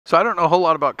So I don't know a whole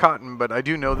lot about cotton, but I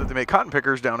do know that they make cotton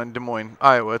pickers down in Des Moines,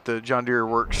 Iowa at the John Deere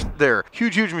Works there.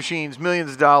 Huge, huge machines,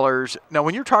 millions of dollars. Now,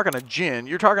 when you're talking a gin,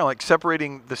 you're talking like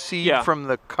separating the seed from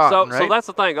the cotton, right? So that's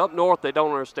the thing. Up north, they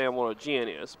don't understand what a gin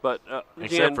is. But except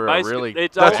gin, for a really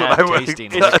it's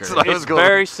tasting liquor. It's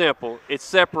very simple. It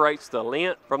separates the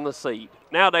lint from the seed.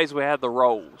 Nowadays, we have the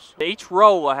rolls. Each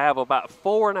roll will have about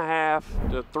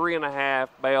 4.5 to 3.5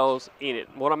 bales in it.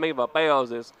 What I mean by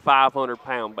bales is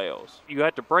 500-pound bales. You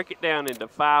have to break it down into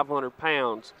 500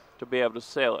 pounds to be able to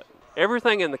sell it.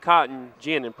 Everything in the cotton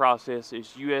ginning process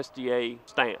is USDA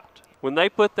stamped. When they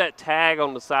put that tag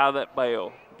on the side of that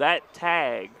bale, that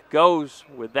tag goes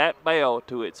with that bale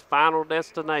to its final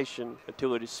destination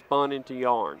until it is spun into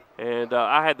yarn. And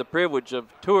I had the privilege of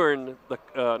touring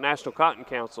the National Cotton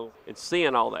Council and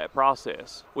seeing all that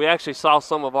process. We actually saw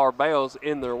some of our bales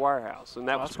in their warehouse, and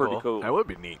that was pretty cool. That would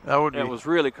be neat. That would be. It was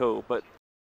really cool. But